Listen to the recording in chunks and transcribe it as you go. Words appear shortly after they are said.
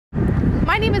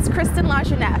name is Kristen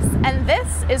LaJeunesse, and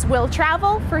this is We'll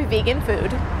Travel for Vegan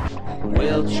Food.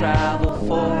 We'll travel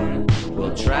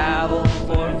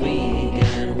for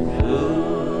vegan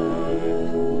food.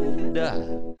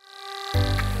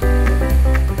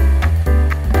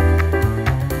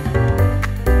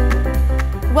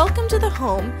 Welcome to the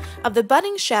home of the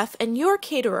budding chef and your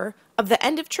caterer of the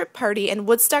end of trip party and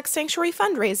Woodstock Sanctuary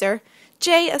fundraiser,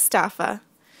 Jay Astafa.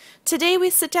 Today we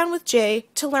sit down with Jay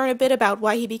to learn a bit about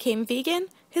why he became vegan,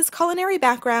 his culinary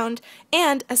background,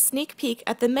 and a sneak peek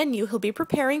at the menu he'll be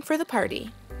preparing for the party.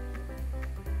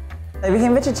 I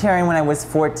became vegetarian when I was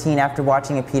 14 after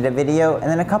watching a PETA video, and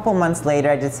then a couple months later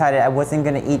I decided I wasn't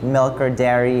going to eat milk or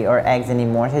dairy or eggs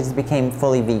anymore, so I just became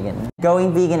fully vegan.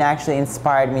 Going vegan actually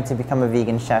inspired me to become a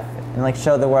vegan chef and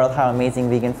show the world how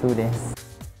amazing vegan food is.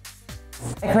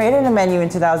 I created a menu in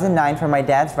 2009 for my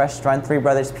dad's restaurant, Three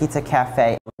Brothers Pizza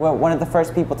Cafe. We're one of the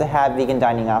first people to have vegan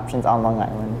dining options on Long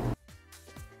Island.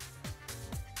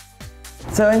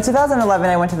 So in 2011,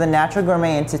 I went to the Natural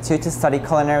Gourmet Institute to study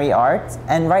culinary arts,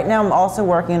 and right now I'm also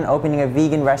working on opening a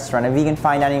vegan restaurant, a vegan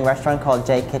fine dining restaurant called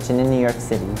J Kitchen in New York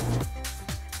City.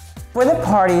 For the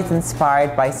party, it's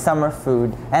inspired by summer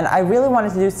food, and I really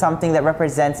wanted to do something that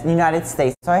represents the United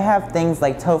States. So I have things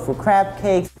like tofu crab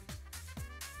cakes,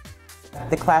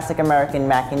 the classic American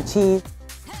mac and cheese.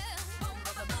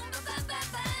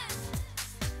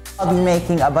 I'll be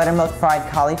making a buttermilk fried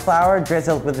cauliflower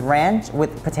drizzled with ranch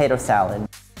with potato salad.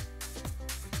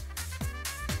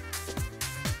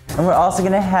 And we're also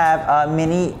going to have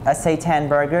mini seitan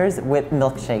burgers with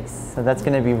milkshakes. So that's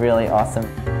going to be really awesome.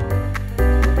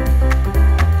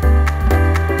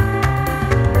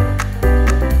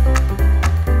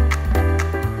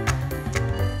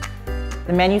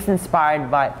 The menu's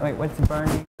inspired by, wait, what's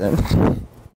burning? I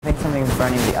think something's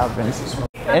burning the oven.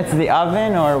 It's the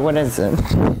oven, or what is it?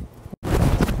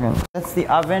 That's the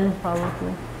oven,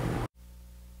 probably.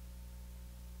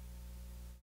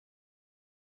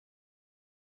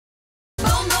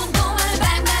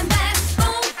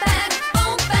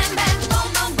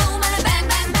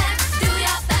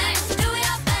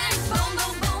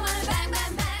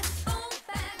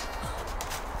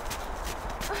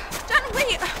 John,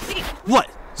 wait. What?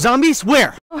 Zombies?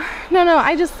 Where? No,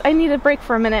 I need a break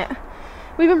for a minute.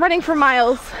 We've been running for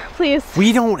miles. Please.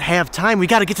 We don't have time. We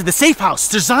gotta get to the safe house.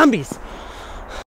 There's zombies.